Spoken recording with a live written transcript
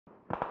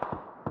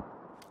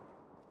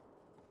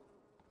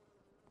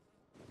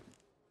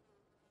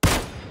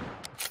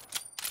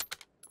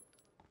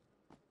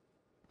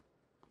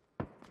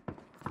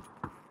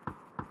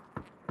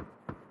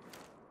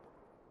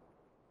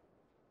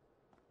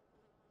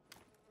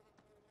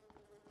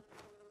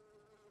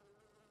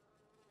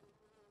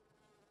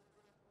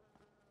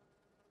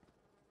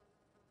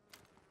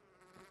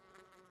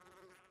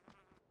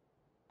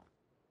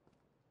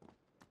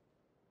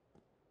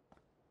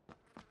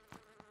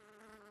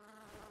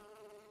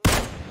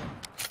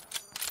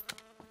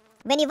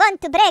When you want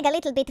to brag a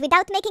little bit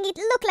without making it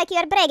look like you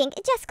are bragging,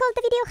 just call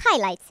the video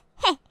highlights.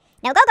 Heh.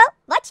 Now go,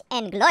 watch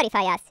and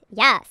glorify us.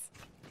 Yes.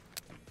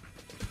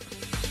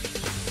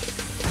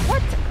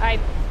 What?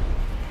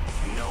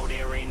 No,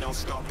 there ain't no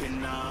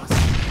stopping us.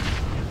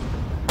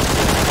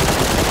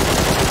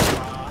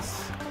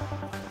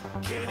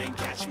 Couldn't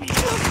catch me.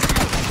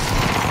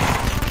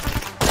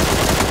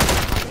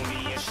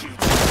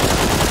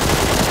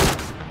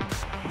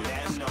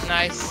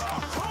 Nice.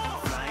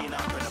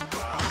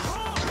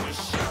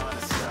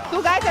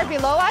 Two guys are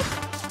below us.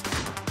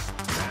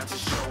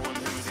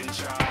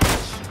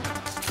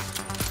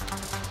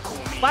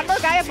 One more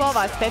guy above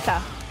us,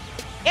 Peta.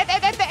 It.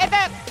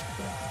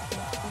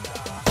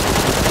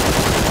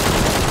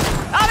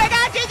 Oh my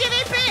god,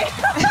 GGVP!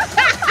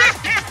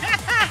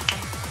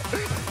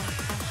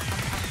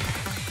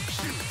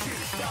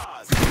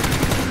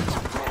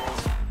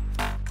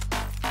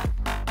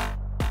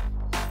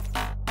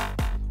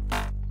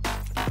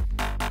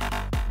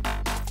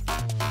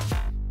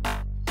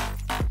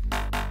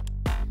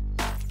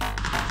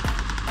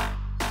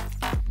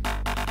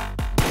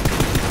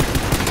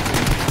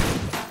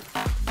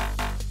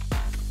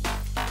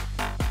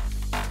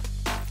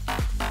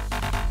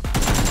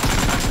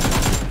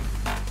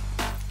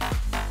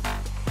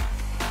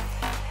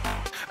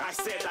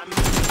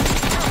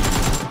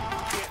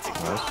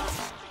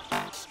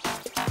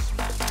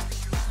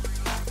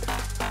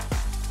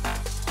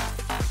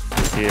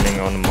 Healing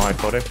on my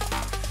body.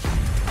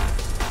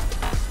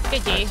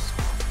 GG.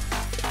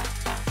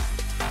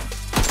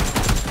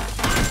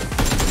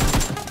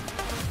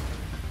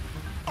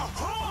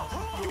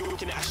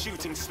 Looking at a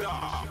shooting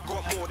star.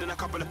 Got more than a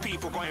couple of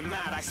people going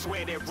mad. I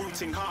swear they're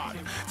rooting hard.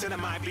 Tell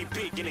them I'd be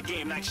big in the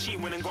game like she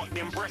went and got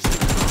them breast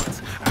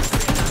implants. I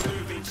said I'm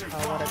moving too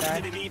far.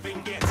 Didn't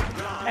even get to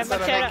glance.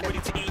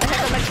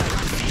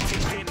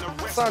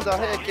 Sansa,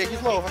 hey,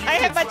 he's low. I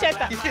have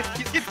machete. He's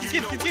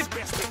hit.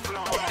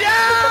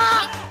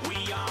 Yeah!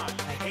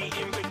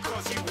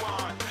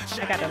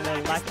 I got a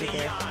little lucky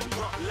there.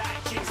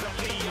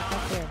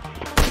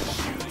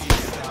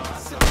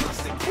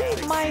 Oh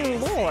my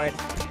lord.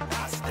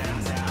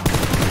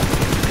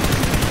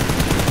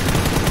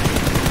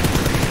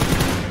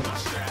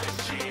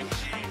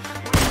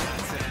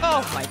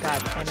 Oh my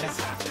god.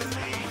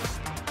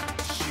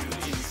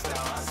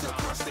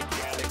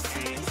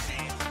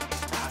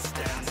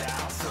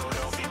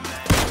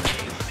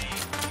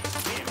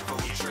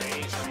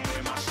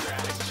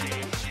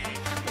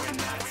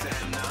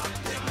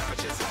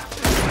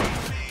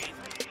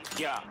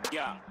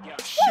 Yeah.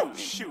 Shoot. Yeah.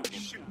 Shoot.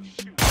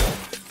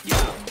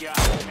 Yeah.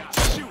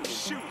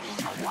 Shoot.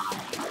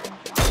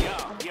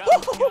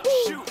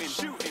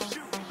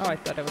 Oh, I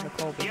thought it was a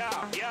Kobe.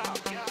 Yeah.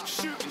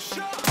 Shoot.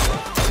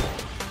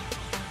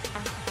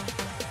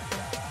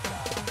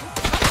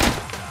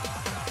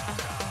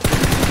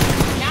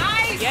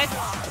 Nice! Yes!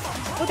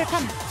 Oh, they're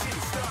coming.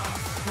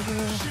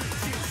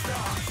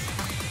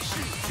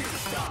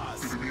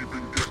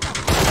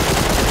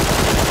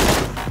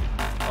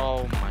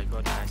 Oh my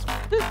god, nice.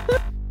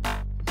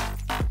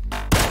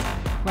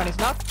 One is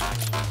knocked.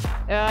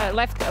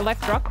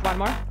 Left rock, one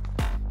more.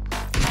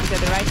 Is it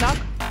the right knock?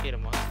 Hit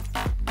him one.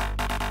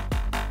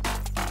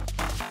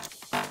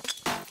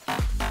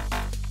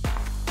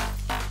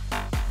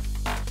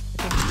 I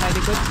think it might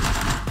be good.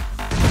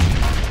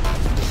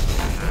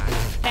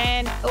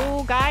 And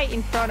oh, guy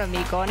in front of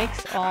me,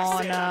 Gonix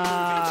on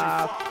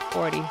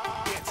 40.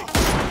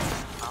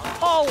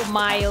 Oh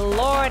my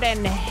lord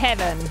and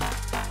heaven!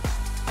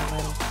 I'll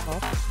let him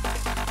stop.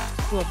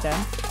 Two of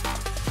them.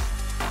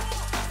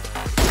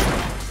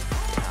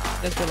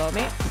 Just below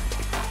me.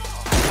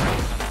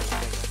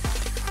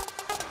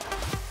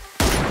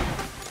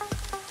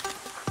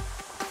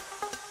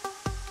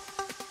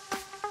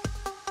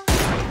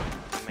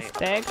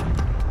 Tag.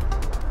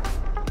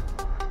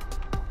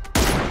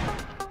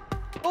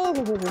 Oh!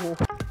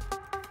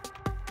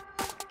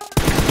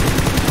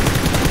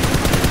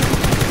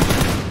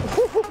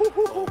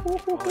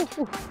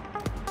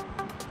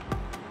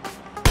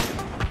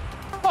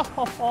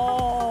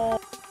 Oh!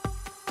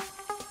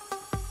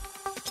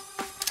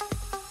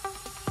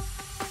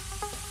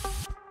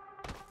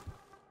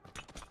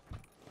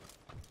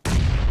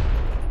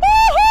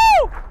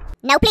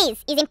 Now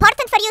please, it's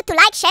important for you to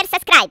like, share,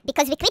 subscribe,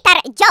 because we quit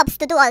our jobs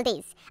to do all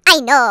this. I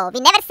know, we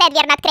never said we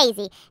are not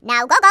crazy.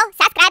 Now go,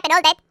 subscribe and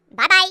all that.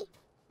 Bye-bye.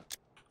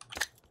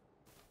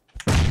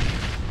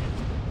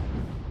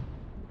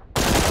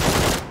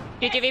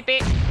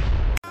 GGVP.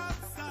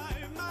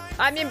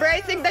 I'm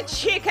embracing the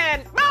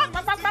chicken.